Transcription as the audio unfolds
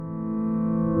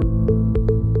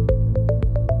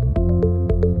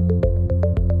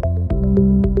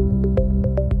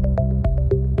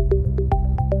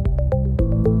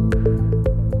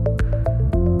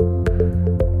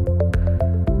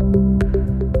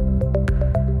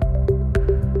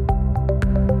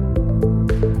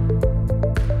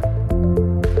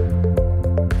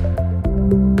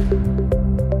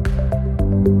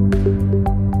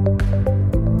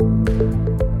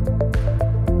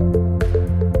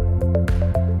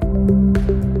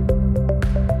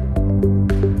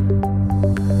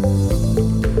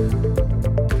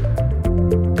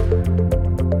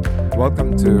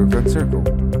Welcome to Friend Circle.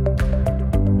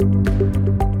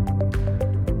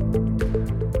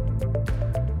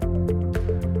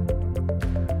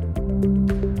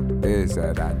 This is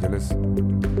Angeles.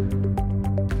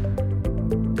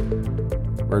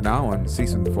 We're now on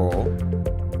Season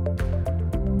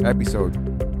 4, Episode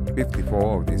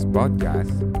 54 of this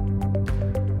podcast.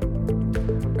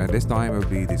 And this time we'll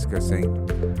be discussing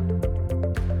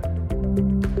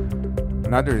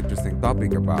another interesting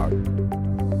topic about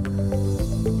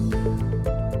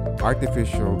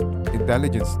artificial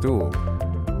intelligence tool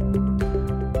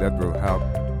that will help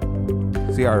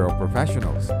CRO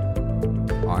professionals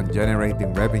on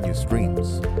generating revenue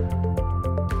streams.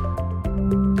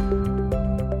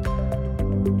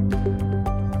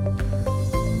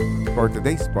 For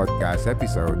today's podcast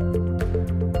episode,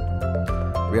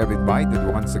 we have invited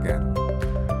once again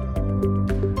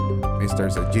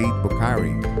Mr. Sajid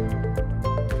Bukhari,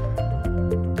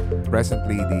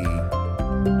 presently the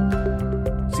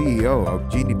CEO of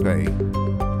GeniePay,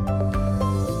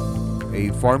 a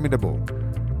formidable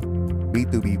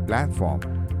B2B platform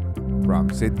from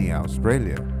Sydney,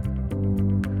 Australia,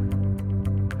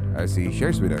 as he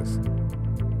shares with us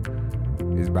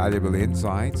his valuable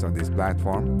insights on this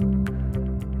platform,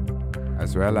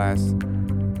 as well as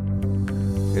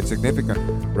its significant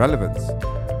relevance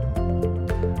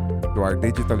to our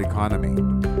digital economy.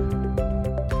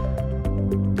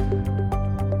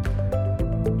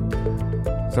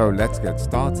 So let's get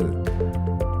started.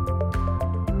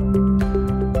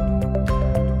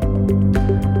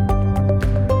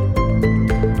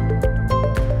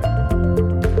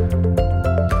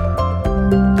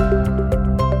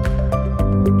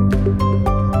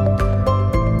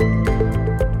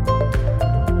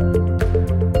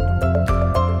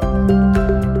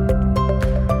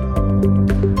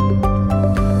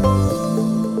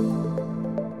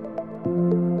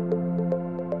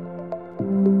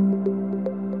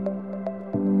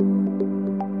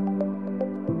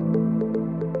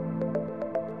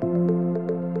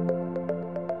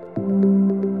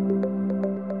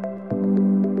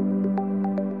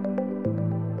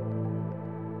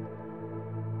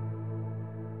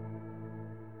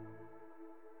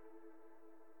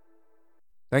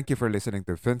 Thank you for listening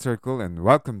to Fin Circle and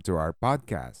welcome to our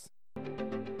podcast.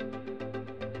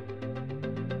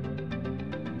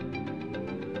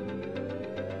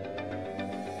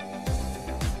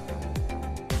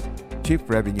 Chief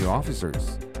Revenue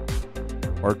Officers,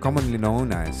 or commonly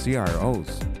known as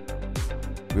CROs,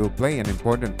 will play an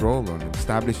important role in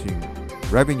establishing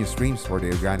revenue streams for the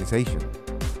organization.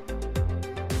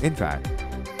 In fact,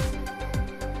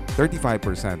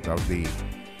 35% of the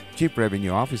Chief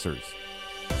Revenue Officers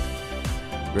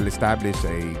will establish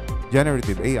a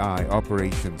generative AI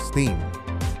operations team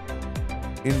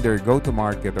in their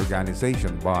go-to-market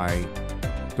organization by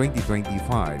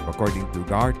 2025, according to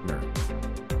Gartner.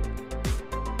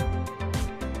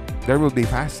 There will be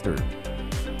faster,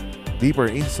 deeper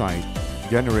insight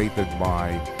generated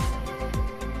by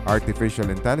artificial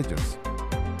intelligence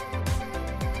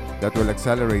that will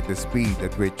accelerate the speed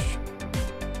at which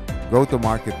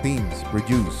go-to-market teams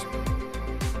produce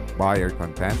buyer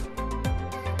content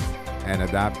and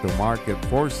adapt to market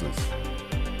forces,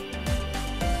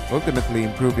 ultimately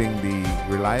improving the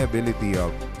reliability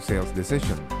of sales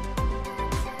decisions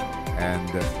and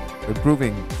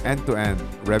improving end-to-end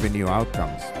revenue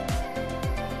outcomes.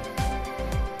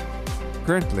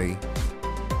 Currently,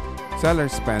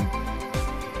 sellers spend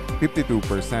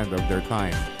 52% of their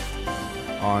time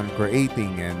on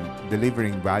creating and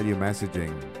delivering value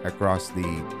messaging across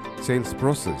the sales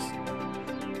process,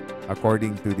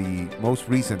 according to the most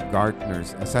recent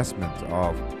Gartner's assessment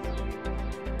of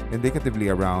indicatively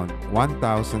around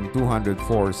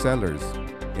 1,204 sellers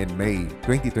in May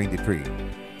 2023.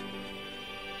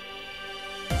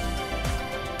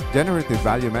 Generative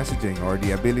value messaging, or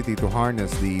the ability to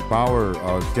harness the power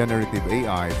of generative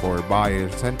AI for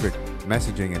buyer-centric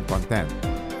messaging and content,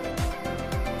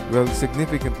 will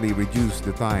significantly reduce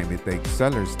the time it takes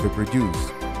sellers to produce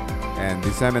and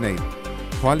disseminate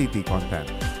quality content.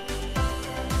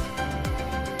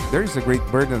 There is a great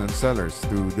burden on sellers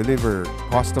to deliver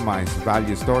customized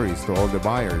value stories to all the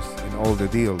buyers in all the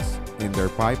deals in their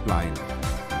pipeline,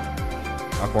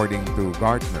 according to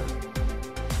Gartner.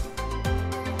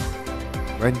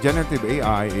 When generative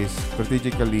AI is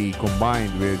strategically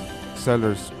combined with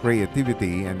sellers'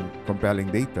 creativity and compelling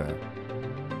data,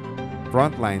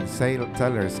 frontline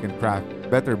sellers can craft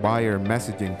better buyer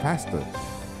messaging faster.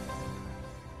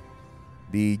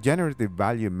 The Generative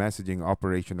Value Messaging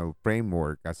Operational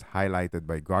Framework, as highlighted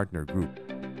by Gartner Group,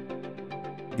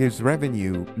 gives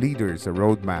revenue leaders a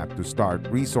roadmap to start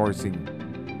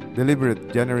resourcing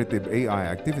deliberate generative AI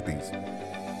activities,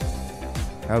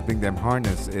 helping them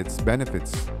harness its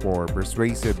benefits for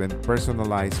persuasive and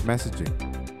personalized messaging,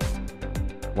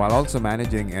 while also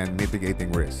managing and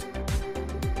mitigating risk.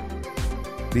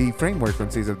 The framework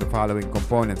consists of the following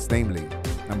components, namely: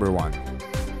 number one,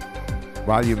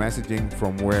 value messaging,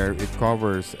 from where it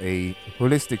covers a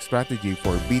holistic strategy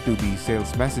for B2B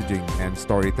sales messaging and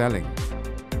storytelling.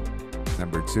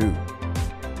 Number two,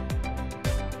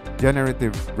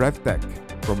 generative RevTech,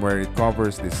 from where it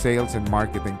covers the sales and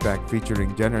marketing tech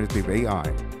featuring generative AI.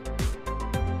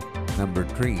 Number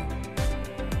three,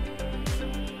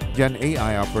 Gen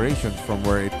AI operations, from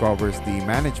where it covers the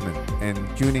management and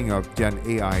tuning of Gen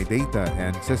AI data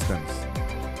and systems.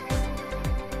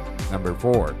 Number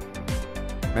four,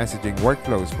 messaging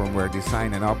workflows, from where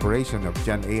design and operation of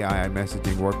Gen AI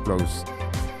messaging workflows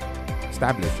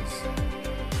establishes.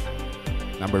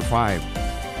 Number five,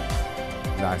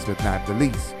 last but not the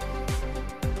least,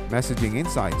 messaging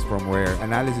insights, from where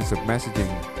analysis of messaging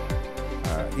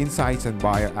insights and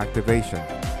buyer activation.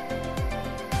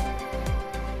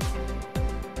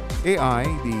 AI,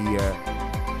 the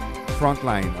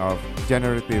frontline of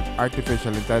generative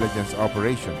artificial intelligence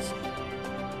operations.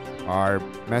 Our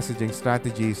messaging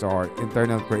strategies are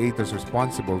internal creators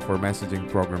responsible for messaging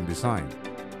program design.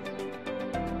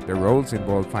 Their roles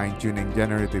involve fine-tuning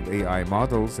generative AI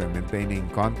models and maintaining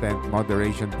content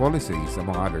moderation policies,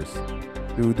 among others,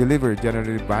 to deliver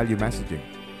generative value messaging.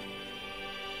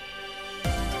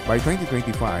 By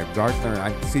 2025, Gartner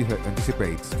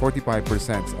anticipates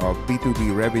 45% of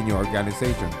B2B revenue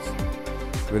organizations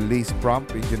will list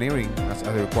prompt engineering as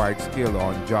a required skill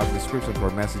on job description for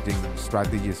messaging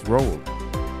strategist role.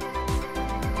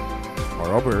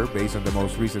 Moreover, based on the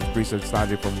most recent research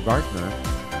study from Gartner,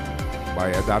 by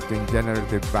adopting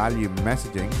generative value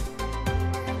messaging,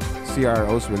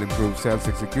 CROs will improve sales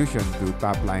execution to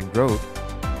top-line growth,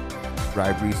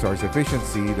 drive resource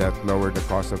efficiency that lower the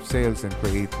cost of sales, and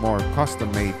create more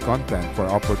custom-made content for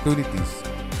opportunities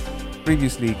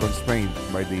previously constrained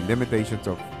by the limitations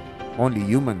of only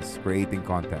humans creating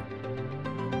content.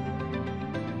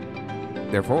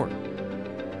 Therefore,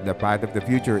 the path of the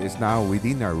future is now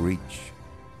within our reach.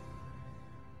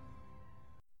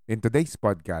 In today's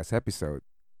podcast episode,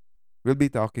 we'll be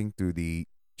talking to the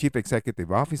Chief Executive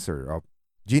Officer of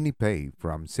GeniePay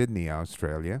from Sydney,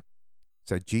 Australia,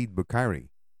 Sajid Bukhari,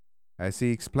 as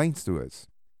he explains to us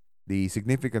the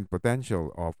significant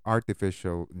potential of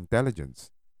artificial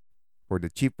intelligence for the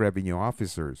Chief Revenue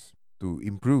Officers to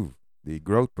improve the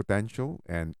growth potential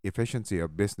and efficiency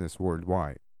of business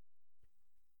worldwide.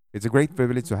 It's a great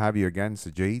privilege to have you again,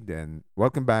 Sajid, and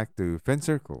welcome back to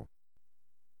FinCircle.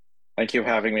 Thank you for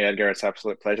having me, Edgar. It's an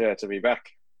absolute pleasure to be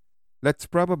back. Let's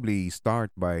probably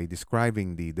start by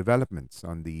describing the developments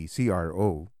on the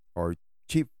CRO, or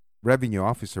Chief Revenue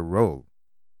Officer role,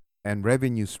 and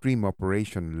revenue stream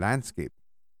operation landscape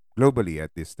globally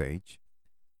at this stage.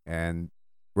 And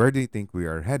where do you think we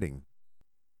are heading?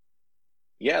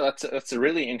 Yeah, that's a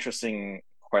really interesting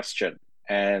question.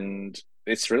 And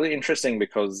it's really interesting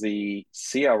because the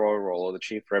CRO role, or the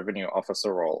Chief Revenue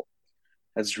Officer role,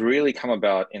 has really come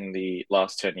about in the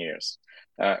last 10 years.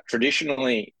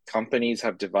 Traditionally, companies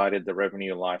have divided the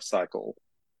revenue life cycle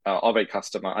of a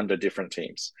customer under different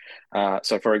teams.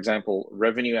 So, for example,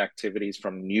 revenue activities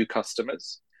from new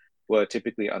customers were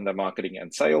typically under marketing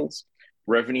and sales.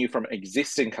 Revenue from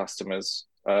existing customers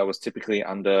was typically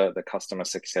under the customer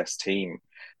success team.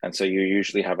 And so you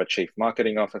usually have a chief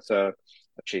marketing officer,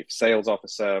 a chief sales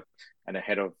officer, and a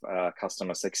head of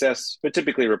customer success, who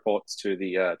typically reports to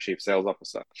the chief sales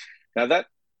officer. Now, that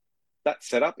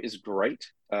setup is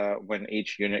great when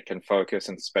each unit can focus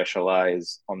and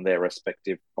specialize on their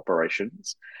respective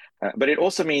operations. But it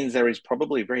also means there is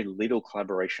probably very little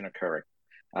collaboration occurring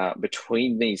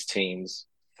between these teams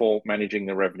for managing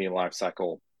the revenue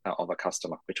lifecycle of a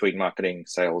customer, between marketing,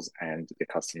 sales, and the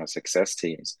customer success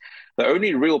teams. The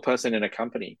only real person in a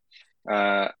company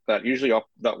that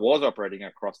was operating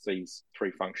across these three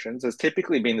functions has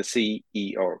typically been the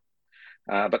CEO.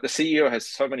 But the CEO has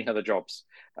so many other jobs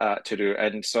to do,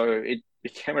 and so it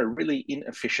became a really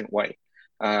inefficient way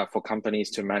for companies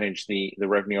to manage the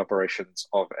revenue operations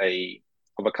of a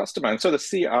customer. And so the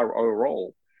CRO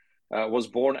role was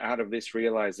born out of this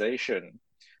realization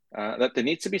that there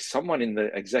needs to be someone in the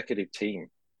executive team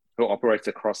who operates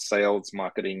across sales,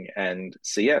 marketing, and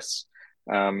CS.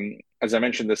 As I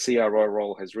mentioned, the CRO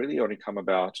role has really only come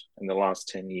about in the last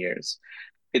 10 years.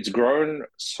 It's grown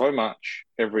so much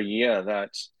every year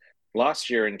that last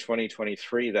year in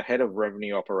 2023, the head of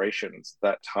revenue operations,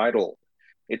 that title,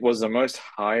 it was the most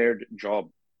hired job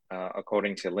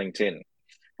according to LinkedIn.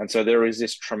 And so there is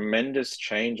this tremendous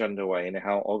change underway in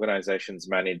how organizations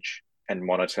manage and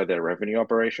monitor their revenue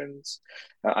operations.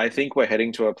 I think we're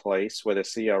heading to a place where the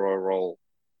CRO role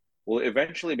will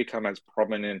eventually become as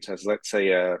prominent as, let's say,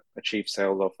 a chief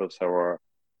sales officer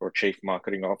or chief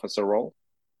marketing officer role.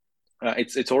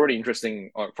 It's already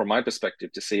interesting from my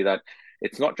perspective to see that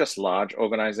it's not just large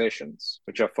organizations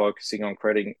which are focusing on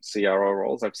creating CRO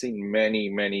roles. I've seen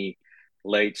many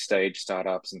late stage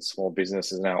startups and small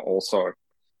businesses now also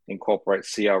incorporate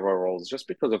CRO roles just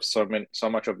because of so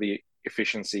much of the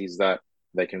efficiencies that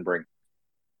they can bring.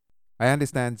 I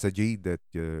understand, Sajid, that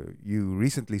you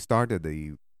recently started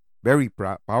a very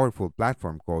powerful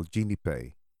platform called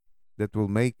GeniePay that will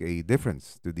make a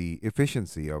difference to the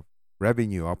efficiency of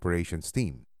revenue operations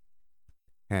team.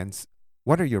 Hence,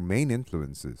 what are your main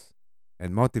influences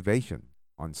and motivation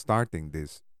on starting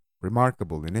this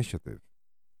remarkable initiative?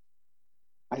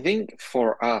 I think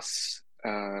for us,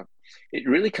 it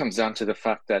really comes down to the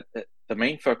fact that the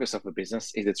main focus of the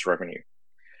business is its revenue.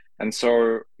 And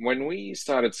so when we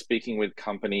started speaking with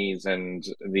companies and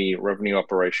the revenue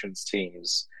operations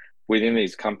teams within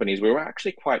these companies, we were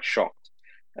actually quite shocked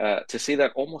to see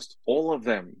that almost all of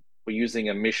them were using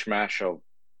a mishmash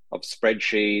of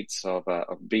spreadsheets, of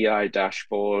BI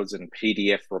dashboards, and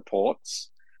PDF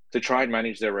reports to try and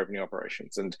manage their revenue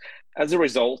operations. And as a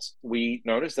result, we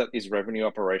noticed that these revenue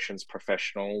operations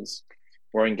professionals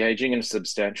were engaging in a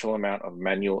substantial amount of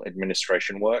manual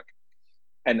administration work,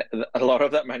 and a lot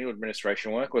of that manual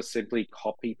administration work was simply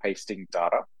copy pasting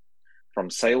data from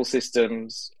sales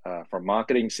systems, from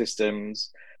marketing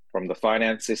systems, from the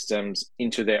finance systems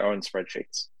into their own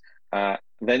spreadsheets.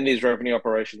 Then these revenue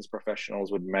operations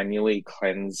professionals would manually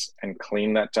cleanse and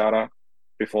clean that data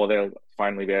before they'll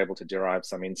finally be able to derive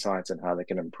some insights on how they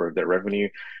can improve their revenue.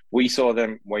 We saw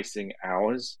them wasting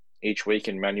hours each week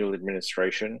in manual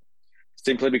administration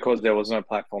simply because there was no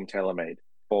platform tailor-made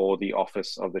for the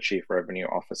office of the chief revenue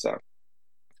officer.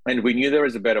 And we knew there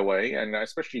was a better way, and I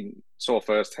especially saw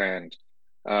firsthand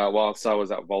whilst I was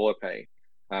at VoloPay,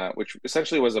 which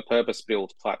essentially was a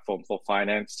purpose-built platform for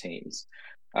finance teams.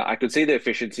 I could see the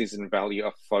efficiencies and value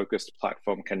a focused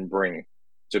platform can bring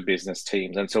to business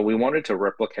teams. And so we wanted to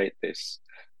replicate this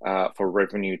for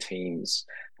revenue teams.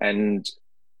 And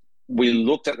we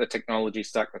looked at the technology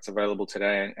stack that's available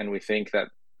today, and we think that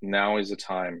now is the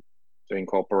time to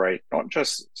incorporate not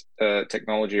just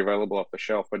technology available off the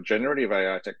shelf, but generative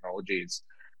AI technologies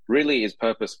really is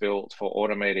purpose built for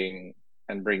automating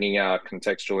and bringing out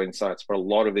contextual insights for a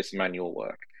lot of this manual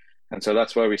work. And so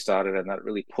that's where we started, and that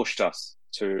really pushed us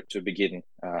to begin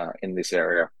in this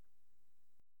area.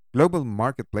 Global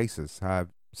marketplaces have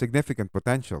significant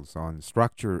potentials on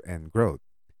structure and growth,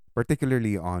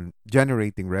 particularly on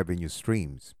generating revenue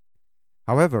streams.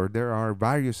 However, there are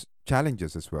various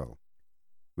challenges as well,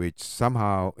 which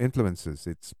somehow influences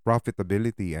its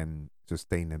profitability and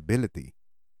sustainability.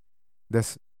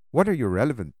 Thus, what are your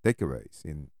relevant takeaways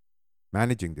in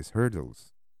managing these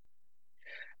hurdles?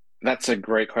 That's a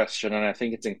great question, and I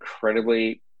think it's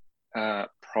incredibly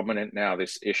prominent now.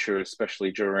 This issue,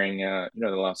 especially during the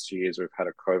last 2 years, we've had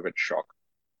a COVID shock,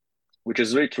 which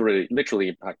has literally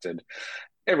impacted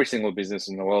every single business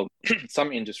in the world.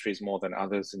 Some industries more than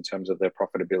others in terms of their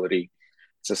profitability,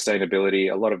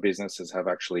 sustainability. A lot of businesses have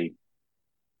actually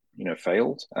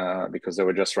failed because they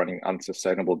were just running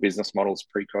unsustainable business models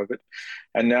pre-COVID.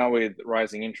 And now with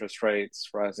rising interest rates,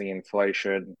 rising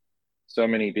inflation, so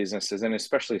many businesses, and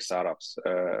especially startups,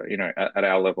 at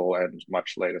our level and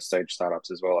much later stage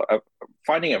startups as well, are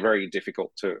finding it very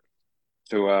difficult to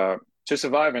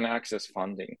survive and access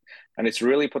funding. And it's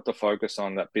really put the focus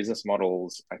on that business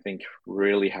models, I think,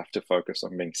 really have to focus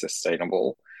on being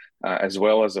sustainable, as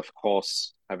well as, of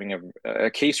course, having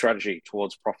a key strategy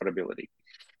towards profitability.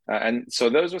 And so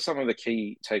those were some of the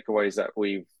key takeaways that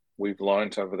we've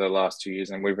learned over the last 2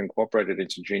 years, and we've incorporated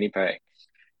into GeniePay,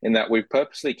 in that we've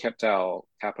purposely kept our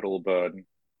capital burn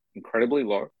incredibly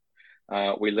low.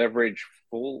 We leverage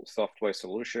full software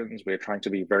solutions. We're trying to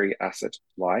be very asset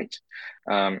light.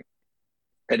 And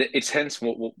it's hence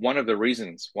one of the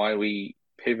reasons why we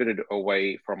pivoted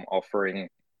away from offering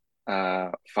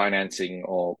financing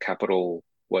or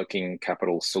working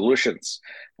capital solutions.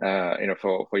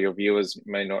 For your viewers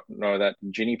may not know that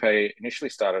GeniePay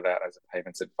initially started out as a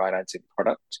payments and financing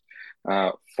product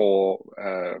for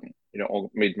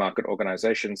mid-market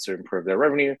organizations to improve their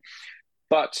revenue.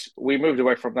 But we moved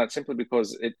away from that simply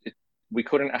because we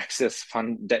couldn't access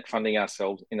debt funding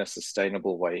ourselves in a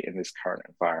sustainable way in this current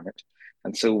environment.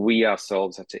 And so we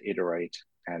ourselves had to iterate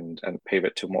and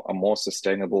pivot to a more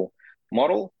sustainable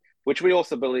model, which we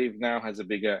also believe now has a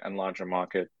bigger and larger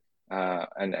market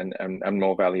and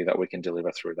more value that we can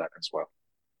deliver through that as well.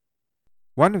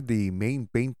 One of the main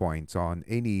pain points on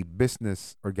any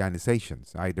business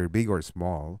organizations, either big or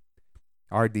small,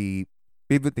 are the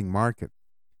pivoting market,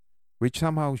 which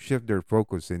somehow shift their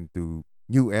focus into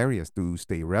new areas to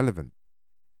stay relevant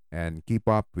and keep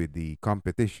up with the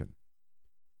competition.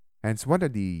 Hence, what are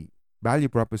the value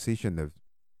proposition of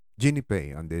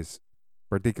GeniPay on this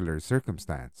particular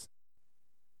circumstance?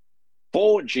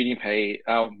 For GeniPay,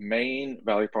 our main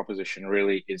value proposition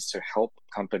really is to help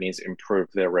companies improve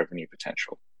their revenue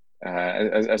potential.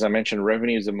 As I mentioned,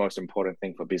 revenue is the most important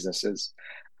thing for businesses.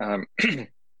 Um,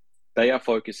 they are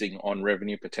focusing on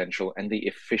revenue potential and the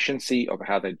efficiency of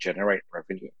how they generate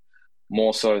revenue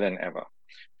more so than ever.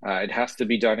 It has to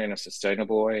be done in a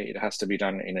sustainable way. It has to be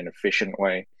done in an efficient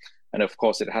way. And of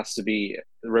course, the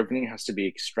revenue has to be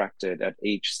extracted at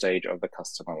each stage of the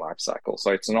customer lifecycle.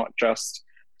 So it's not just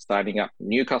signing up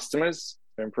new customers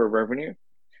to improve revenue.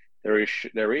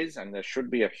 And there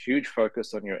should be a huge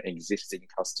focus on your existing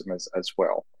customers as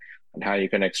well, and how you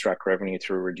can extract revenue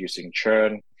through reducing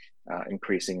churn,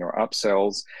 increasing your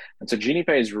upsells. And so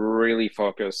GeniPay is really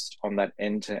focused on that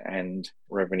end-to-end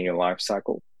revenue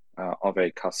lifecycle of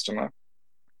a customer.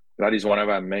 That is one of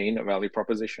our main value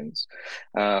propositions.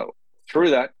 Uh, Through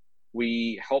that,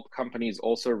 we help companies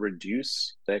also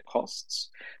reduce their costs.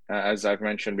 As I've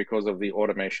mentioned, because of the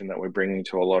automation that we're bringing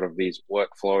to a lot of these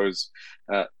workflows,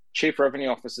 chief revenue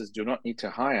officers do not need to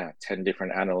hire 10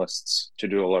 different analysts to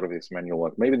do a lot of this manual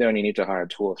work. Maybe they only need to hire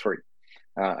two or three.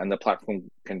 And the platform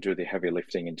can do the heavy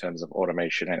lifting in terms of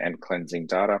automation and cleansing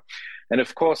data. And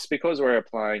of course, because we're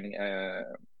applying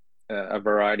a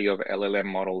variety of LLM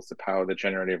models to power the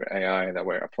generative AI that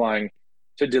we're applying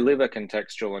to deliver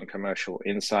contextual and commercial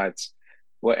insights,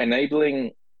 we're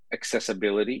enabling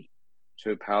accessibility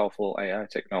to powerful AI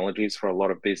technologies for a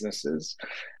lot of businesses.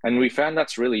 And we found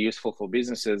that's really useful for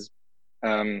businesses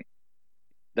that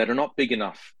are not big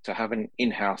enough to have an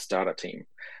in-house data team.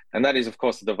 And that is, of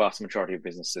course, the vast majority of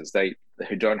businesses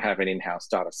who don't have an in-house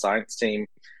data science team.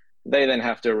 They then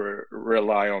have to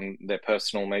rely on their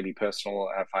maybe personal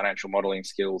financial modeling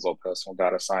skills or personal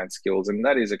data science skills, and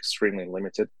that is extremely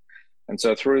limited. And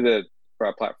so through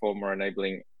our platform, we're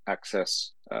enabling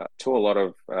access to a lot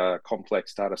of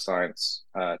complex data science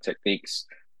techniques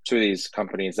to these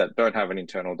companies that don't have an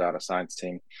internal data science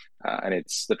team, and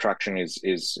the traction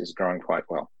is growing quite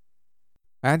well.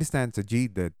 I understand,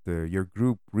 Sajid, that your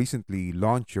group recently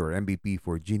launched your MVP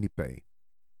for GeniPay.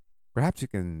 Perhaps you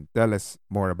can tell us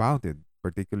more about it,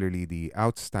 particularly the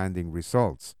outstanding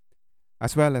results,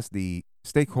 as well as the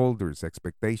stakeholders'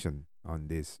 expectation on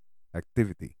this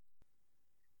activity.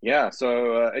 Yeah,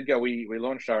 so Edgar, we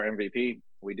launched our MVP.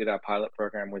 We did our pilot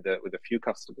program with a few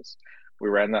customers. We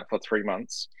ran that for 3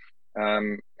 months,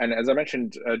 and as I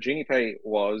mentioned, GeniePay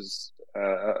was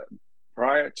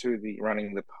prior to the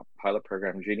running the pilot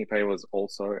program. GeniePay was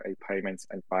also a payments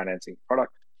and financing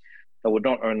product that would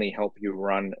not only help you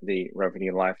run the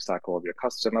revenue lifecycle of your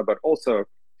customer, but also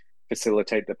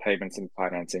facilitate the payments and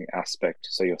financing aspect,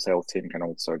 so your sales team can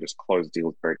also just close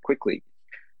deals very quickly.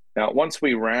 Now, once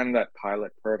we ran that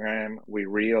pilot program, we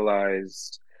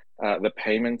realized the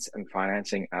payments and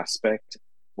financing aspect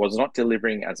was not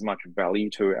delivering as much value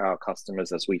to our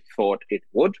customers as we thought it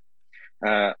would.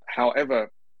 However,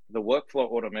 the workflow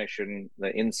automation,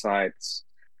 the insights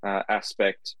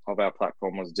aspect of our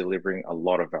platform was delivering a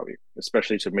lot of value,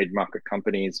 especially to mid-market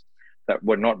companies that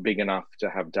were not big enough to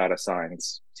have data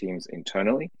science teams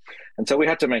internally. And so we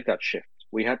had to make that shift.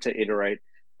 We had to iterate.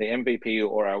 The MVP,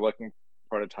 or our working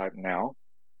prototype now,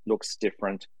 looks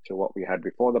different to what we had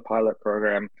before the pilot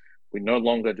program. We no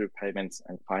longer do payments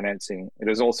and financing. It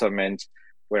has also meant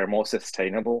we're a more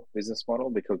sustainable business model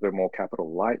because we're more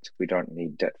capital light. We don't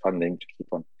need debt funding to keep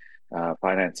on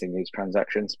financing these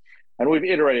transactions. And we've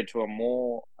iterated to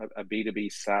a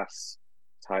B2B SaaS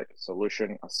type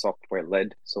solution, a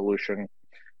software-led solution,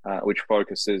 which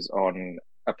focuses on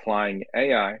applying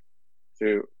AI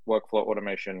to workflow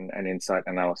automation and insight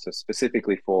analysis,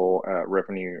 specifically for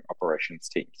revenue operations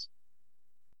teams.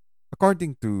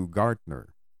 According to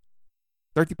Gartner,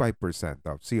 35%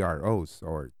 of CROs,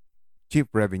 or Chief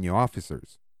Revenue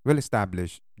Officers, will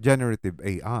establish generative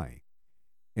AI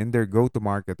in their go to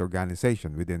market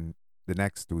organization within the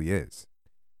next 2 years,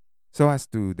 so as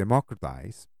to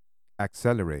democratize,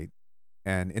 accelerate,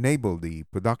 and enable the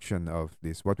production of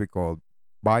this what we call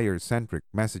buyer centric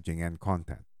messaging and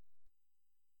content.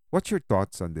 What's your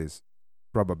thoughts on this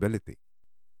probability?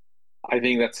 I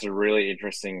think that's a really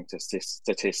interesting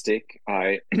statistic.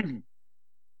 I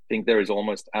think there is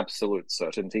almost absolute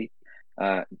certainty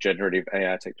generative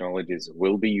AI technologies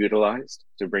will be utilized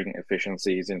to bring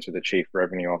efficiencies into the chief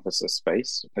revenue officer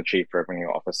space, the chief revenue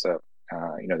officer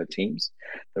the teams,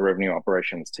 the revenue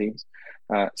operations teams,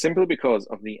 simply because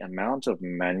of the amount of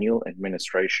manual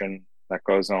administration that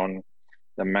goes on,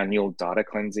 the manual data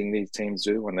cleansing these teams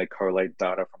do when they collate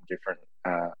data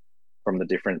from the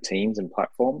different teams and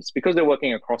platforms. Because they're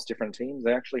working across different teams,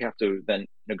 they actually have to then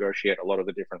negotiate a lot of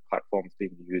the different platforms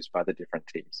being used by the different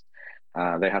teams.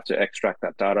 They have to extract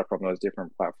that data from those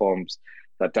different platforms.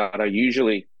 That data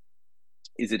usually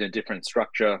is in a different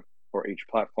structure for each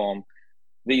platform.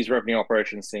 These revenue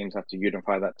operations teams have to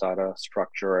unify that data,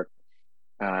 structure it,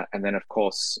 and then, of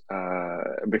course,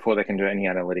 before they can do any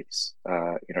analytics,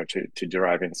 to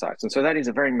derive insights. And so that is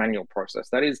a very manual process.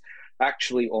 That is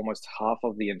actually almost half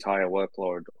of the entire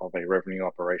workload of a revenue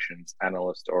operations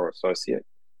analyst or associate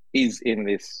is in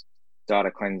this data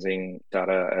cleansing,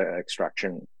 data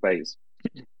extraction phase.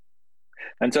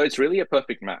 And so it's really a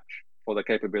perfect match for the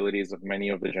capabilities of many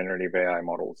of the generative AI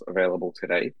models available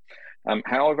today.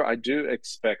 However, I do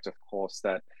expect, of course,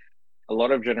 that a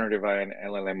lot of generative AI and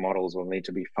LLM models will need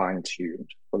to be fine-tuned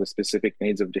for the specific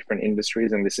needs of different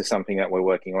industries, and this is something that we're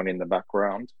working on in the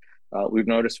background. We've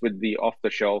noticed with the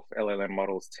off-the-shelf LLM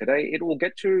models today, it'll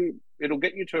get you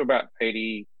to about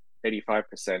 85%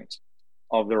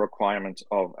 of the requirement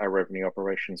of a revenue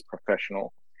operations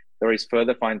professional. There is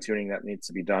further fine-tuning that needs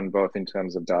to be done, both in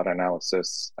terms of data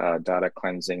analysis, data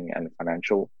cleansing, and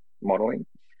financial modeling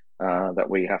that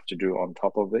we have to do on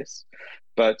top of this.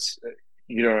 But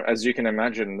as you can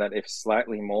imagine, that if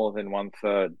slightly more than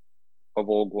 1/3 of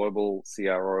all global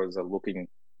CROs are looking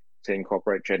to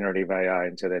incorporate generative AI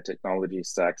into their technology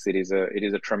stacks, it is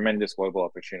a tremendous global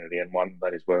opportunity, and one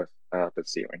that is worth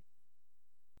pursuing.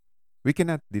 We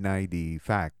cannot deny the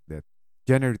fact that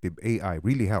generative AI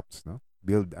really helps, no?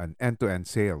 Build an end-to-end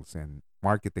sales and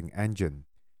marketing engine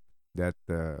that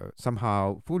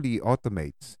somehow fully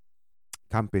automates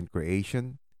campaign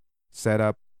creation,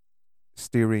 setup,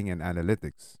 steering, and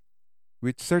analytics,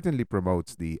 which certainly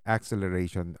promotes the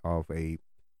acceleration of a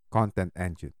content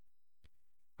engine.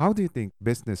 How do you think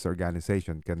business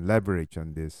organization can leverage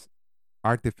on this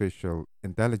artificial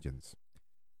intelligence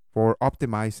for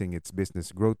optimizing its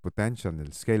business growth potential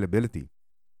and scalability,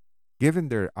 given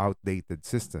their outdated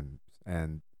systems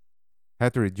and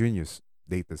heterogeneous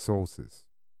data sources?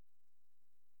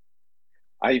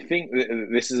 I think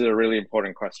this is a really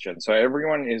important question. So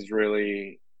everyone is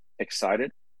really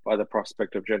excited by the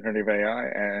prospect of generative AI,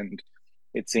 and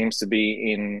it seems to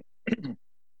be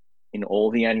in all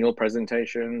the annual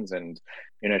presentations and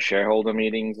shareholder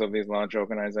meetings of these large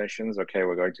organizations. Okay,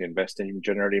 we're going to invest in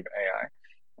generative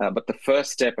AI, but the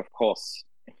first step, of course,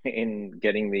 in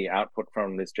getting the output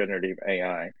from this generative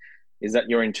AI is that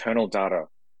your internal data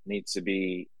needs to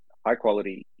be high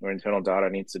quality. Your internal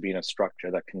data needs to be in a structure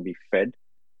that can be fed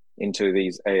into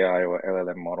these AI or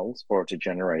LLM models for it to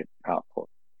generate output.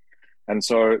 And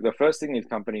so the first thing these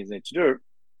companies need to do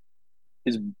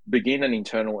is begin an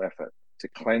internal effort to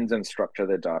cleanse and structure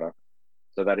their data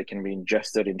so that it can be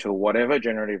ingested into whatever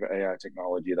generative AI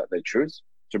technology that they choose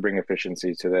to bring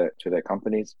efficiencies to their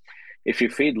companies. If you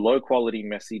feed low quality,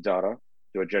 messy data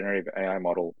to a generative AI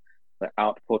model, the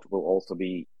output will also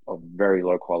be of very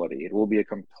low quality. It will be a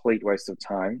complete waste of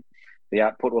time. The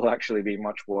output will actually be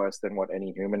much worse than what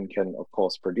any human can, of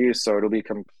course, produce. So it'll be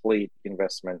complete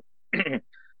investment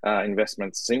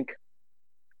sink.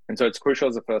 And so it's crucial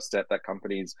as a first step that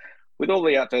companies, with all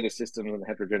the outdated systems and the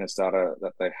heterogeneous data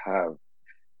that they have,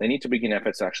 they need to begin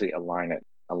efforts to actually align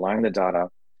the data.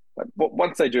 But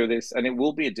once they do this, and it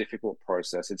will be a difficult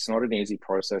process, it's not an easy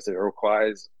process. It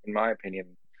requires, in my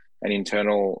opinion, an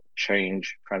internal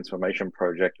change transformation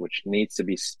project, which needs to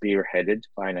be spearheaded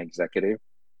by an executive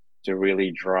to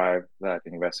really drive that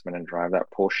investment and drive that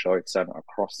push so it's done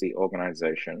across the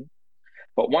organization.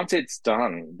 But once it's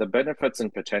done, the benefits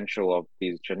and potential of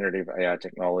these generative AI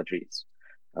technologies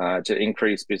to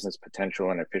increase business potential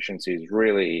and efficiencies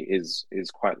really is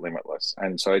quite limitless.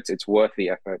 And so it's worth the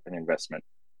effort and investment.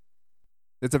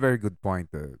 That's a very good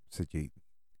point, Sajid.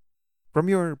 From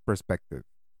your perspective,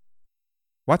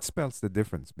 what spells the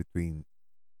difference between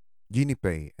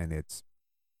GeniePay and its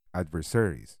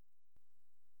adversaries?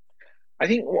 I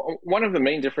think one of the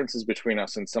main differences between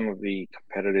us and some of the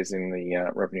competitors in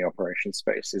the revenue operations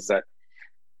space is that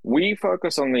we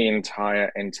focus on the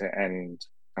entire end-to-end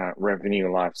revenue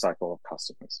lifecycle of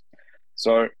customers.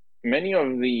 So many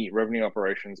of the revenue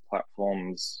operations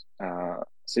platforms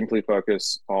simply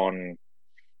focus on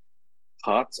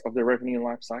parts of the revenue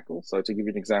lifecycle. So to give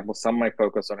you an example, some might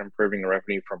focus on improving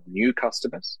revenue from new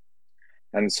customers.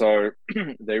 And so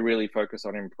they really focus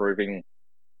on improving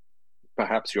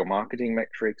perhaps your marketing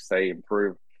metrics. They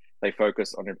improve They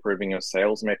focus on improving your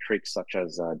sales metrics, such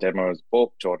as demos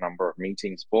booked or number of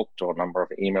meetings booked or number of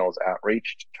emails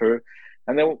outreached to.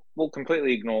 And they will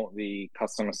completely ignore the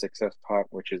customer success part,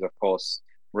 which is, of course,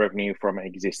 revenue from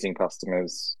existing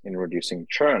customers in reducing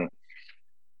churn.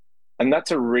 And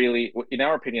that's a really, in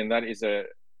our opinion,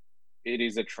 it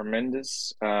is a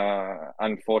tremendous,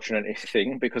 unfortunate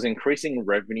thing, because increasing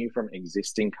revenue from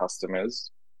existing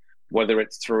customers, whether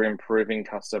it's through improving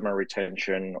customer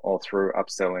retention or through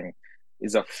upselling,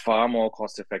 is a far more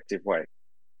cost-effective way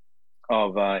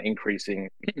of increasing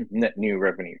net new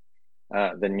revenue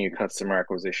than new customer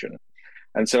acquisition.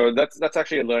 And so that's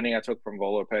actually a learning I took from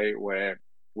VoloPay, where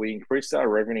we increased our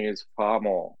revenues far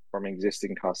more from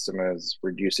existing customers,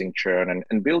 reducing churn,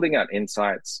 and building out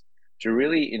insights to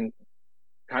really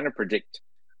kind of predict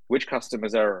which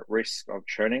customers are at risk of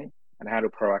churning and how to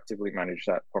proactively manage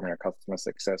that from our customer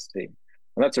success team.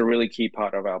 And that's a really key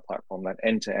part of our platform, that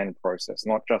end-to-end process,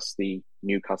 not just the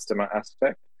new customer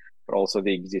aspect, but also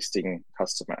the existing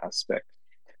customer aspect.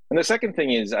 And the second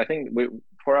thing is, I think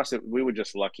for us, we were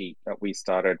just lucky that we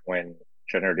started when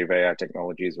generative AI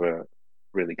technologies were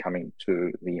really coming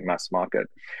to the mass market.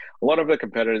 A lot of the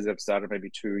competitors have started maybe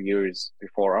 2 years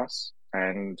before us.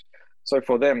 And so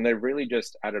for them, they've really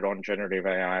just added on generative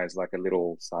AI as like a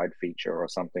little side feature or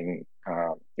something,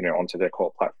 onto their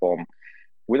core platform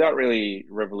without really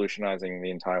revolutionizing the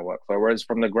entire workflow. Whereas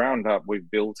from the ground up, we've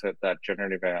built it that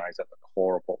generative AI is at the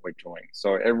core of what we're doing.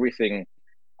 So everything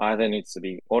either needs to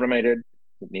be automated,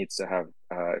 it needs to have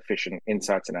efficient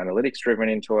insights and analytics driven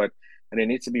into it, and it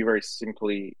needs to be very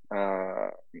simply,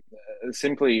 the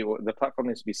platform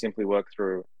needs to be simply worked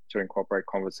through to incorporate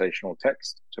conversational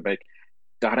text to make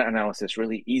data analysis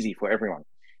really easy for everyone,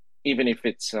 even if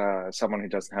it's someone who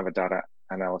doesn't have a data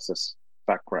analysis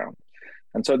background.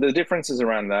 And so the differences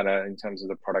around that are in terms of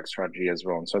the product strategy as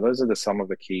well. And so those are some of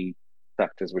the key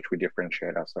factors which we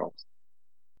differentiate ourselves.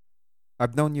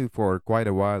 I've known you for quite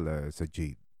a while,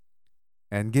 Sajid,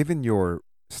 and given your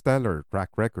stellar track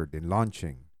record in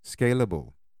launching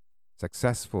scalable,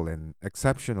 successful, and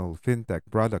exceptional fintech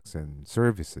products and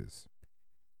services,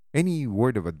 any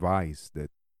word of advice that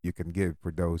you can give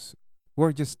for those who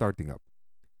are just starting up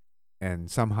and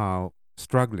somehow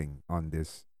struggling on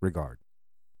this regard?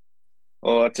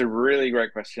 Well, that's a really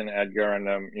great question, Edgar,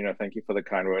 and thank you for the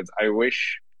kind words. I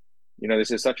wish,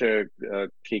 this is such a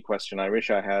key question. I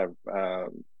wish I have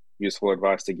useful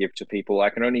advice to give to people. I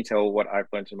can only tell what I've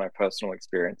learned in my personal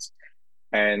experience.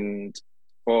 And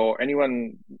for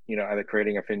anyone, either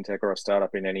creating a fintech or a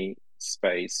startup in any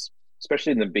space,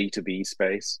 especially in the B2B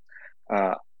space,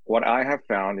 what I have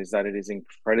found is that it is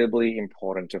incredibly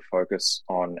important to focus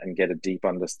on and get a deep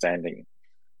understanding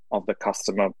of the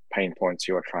customer pain points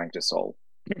you are trying to solve.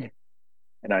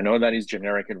 And I know that is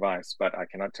generic advice, but I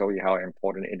cannot tell you how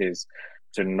important it is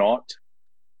to not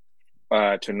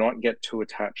get too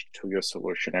attached to your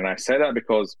solution. And I say that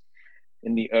because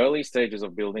in the early stages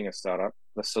of building a startup,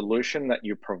 the solution that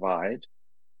you provide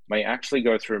may actually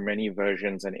go through many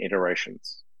versions and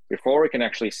iterations before we can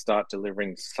actually start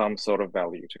delivering some sort of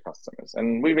value to customers.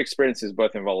 And we've experienced this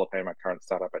both in VoloPay and my current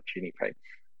startup at GeniePay,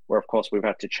 where of course we've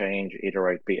had to change,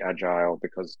 iterate, be agile,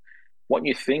 because what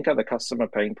you think are the customer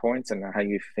pain points and how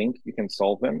you think you can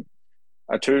solve them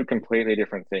are two completely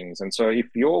different things. And so if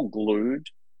you're glued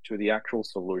to the actual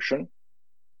solution,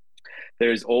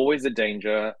 there is always a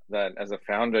danger that as a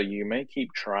founder, you may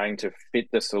keep trying to fit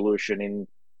the solution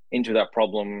into that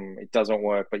problem. It doesn't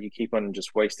work, but you keep on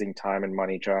just wasting time and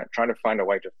money trying to find a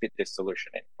way to fit this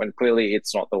solution in, when clearly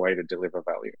it's not the way to deliver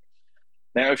value.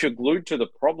 Now, if you're glued to the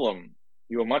problem,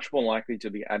 you are much more likely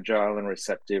to be agile and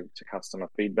receptive to customer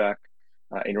feedback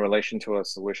in relation to a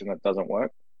solution that doesn't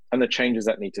work and the changes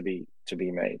that need to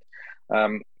be made.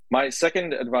 My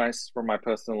second advice from my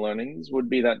personal learnings would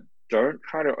be that don't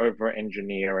try to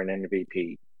over-engineer an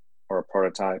MVP or a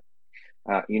prototype.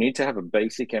 You need to have a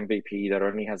basic MVP that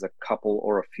only has a couple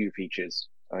or a few features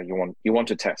you want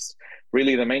to test.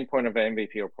 Really, the main point of an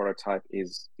MVP or prototype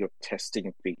is you're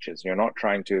testing features. You're not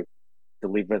trying to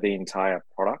deliver the entire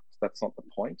product. That's not the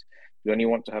point. You only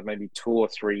want to have maybe 2 or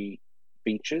 3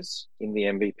 features in the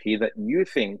MVP that you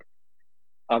think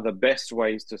are the best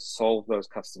ways to solve those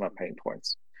customer pain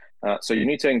points. So you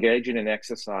need to engage in an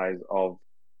exercise of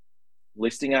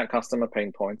listing out customer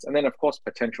pain points and then, of course,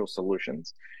 potential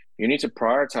solutions. You need to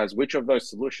prioritize which of those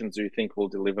solutions do you think will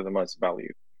deliver the most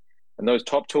value. And those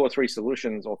top 2 or 3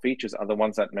 solutions or features are the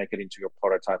ones that make it into your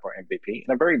prototype or MVP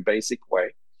in a very basic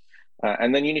way.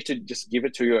 And then you need to just give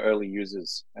it to your early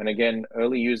users. And again,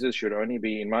 early users should only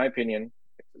be, in my opinion,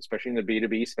 especially in the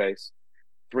B2B space,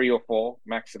 3 or 4,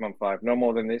 maximum 5, no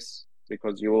more than this,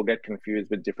 because you will get confused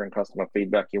with different customer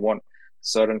feedback. You want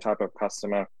certain type of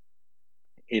customer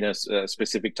in a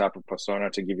specific type of persona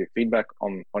to give you feedback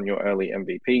on your early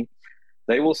MVP.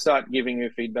 They will start giving you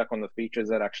feedback on the features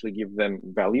that actually give them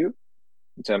value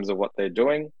in terms of what they're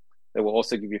doing. They will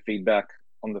also give you feedback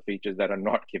on the features that are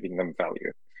not giving them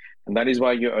value. And that is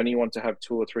why you only want to have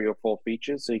 2 or 3 or 4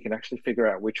 features so you can actually figure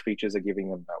out which features are giving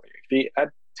them value. If you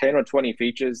add 10 or 20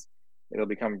 features, it'll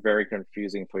become very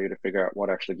confusing for you to figure out what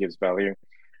actually gives value.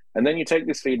 And then you take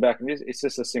this feedback, and it's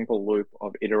just a simple loop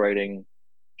of iterating,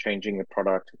 changing the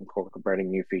product, incorporating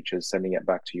new features, sending it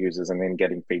back to users, and then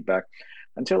getting feedback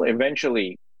until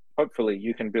eventually, hopefully,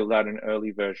 you can build out an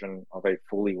early version of a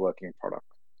fully working product.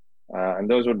 And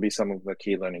those would be some of the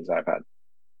key learnings I've had.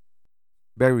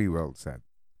 Very well said.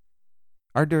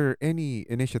 Are there any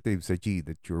initiatives, Ajit,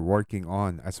 that you're working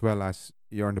on as well as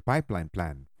you're on the pipeline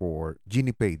plan for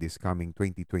GeniePay this coming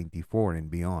 2024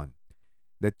 and beyond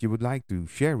that you would like to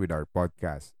share with our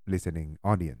podcast listening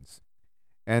audience?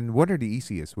 And what are the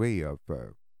easiest way of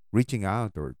reaching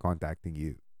out or contacting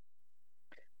you?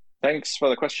 Thanks for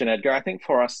the question, Edgar. I think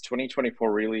for us, 2024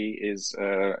 really is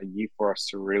a year for us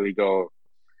to really go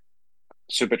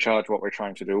supercharge what we're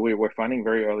trying to do. We're finding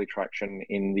very early traction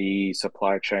in the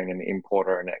supply chain and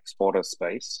importer and exporter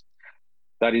space.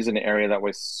 That is an area that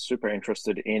we're super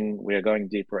interested in. We are going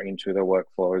deeper into the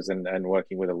workflows and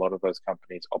working with a lot of those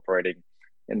companies operating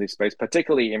in this space,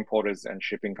 particularly importers and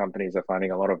shipping companies are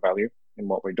finding a lot of value in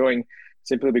what we're doing,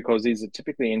 simply because these are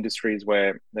typically industries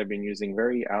where they've been using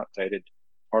very outdated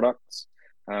products.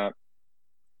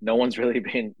 No one's really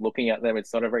been looking at them.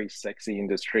 It's not a very sexy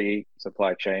industry,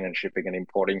 supply chain and shipping and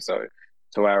importing. So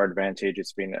to our advantage,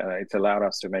 it's allowed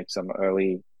us to make some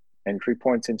early entry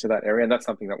points into that area. And that's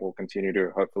something that we'll continue to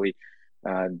hopefully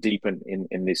deepen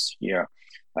in this year.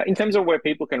 In terms of where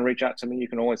people can reach out to me, you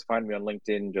can always find me on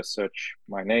LinkedIn. Just search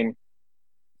my name,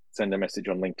 send a message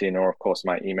on LinkedIn, or of course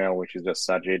my email, which is just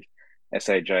Sajid,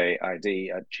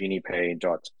 SAJID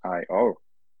 @geniepay.io.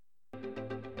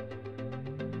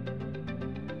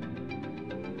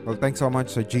 Well, thanks so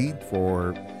much, Sajid,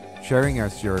 for sharing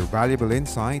us your valuable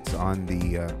insights on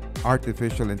the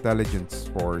artificial intelligence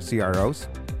for CROs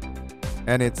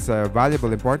and its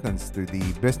valuable importance to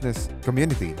the business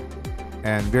community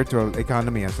and virtual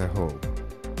economy as a whole.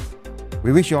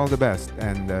 We wish you all the best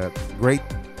and great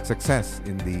success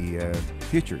in the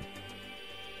future.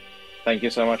 Thank you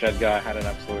so much, Edgar. I had an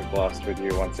absolute blast with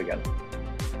you once again.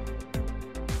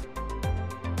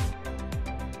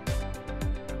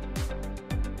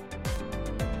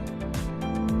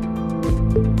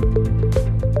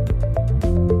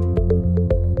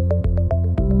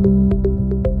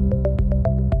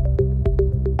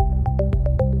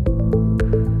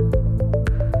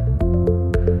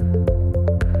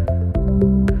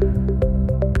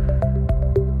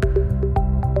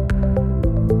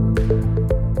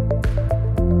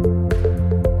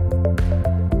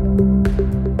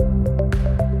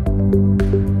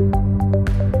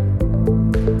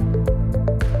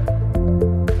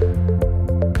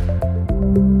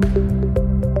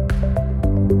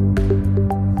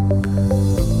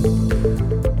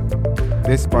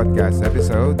 This podcast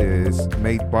episode is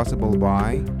made possible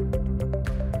by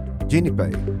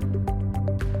GeniePay.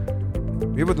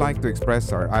 We would like to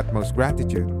express our utmost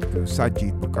gratitude to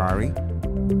Sajid Bukhari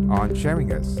on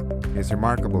sharing us his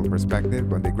remarkable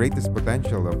perspective on the greatest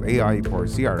potential of AI for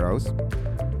CROs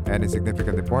and its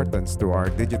significant importance to our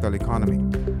digital economy.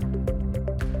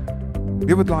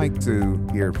 We would like to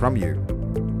hear from you.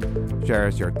 Share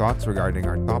us your thoughts regarding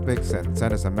our topics and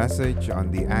send us a message on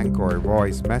the Anchor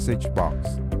voice message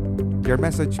box. Your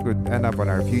message could end up on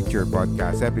our future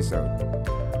podcast episode.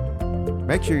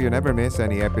 Make sure you never miss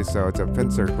any episodes of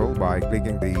FinCircle by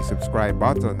clicking the subscribe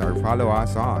button or follow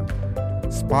us on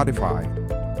Spotify,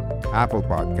 Apple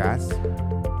Podcasts,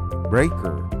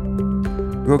 Breaker,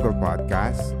 Google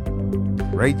Podcasts,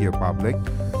 Radio Public,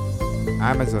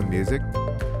 Amazon Music,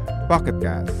 Pocket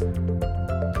Cast,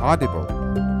 Audible,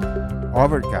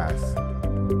 Overcast,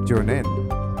 TuneIn,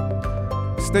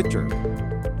 Stitcher,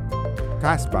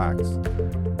 Castbox,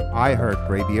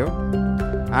 iHeartRadio,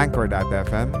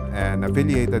 Anchor.fm, and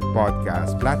affiliated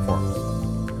podcast platforms.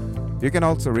 You can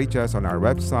also reach us on our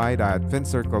website at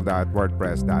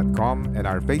fincircle.wordpress.com and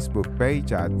our Facebook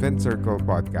page at FinCircle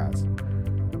Podcast.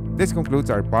 This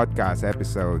concludes our podcast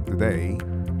episode today.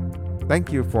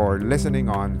 Thank you for listening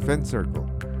on FinCircle.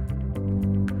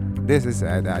 This is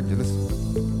Ed Angelus.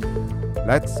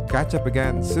 Let's catch up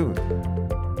again soon.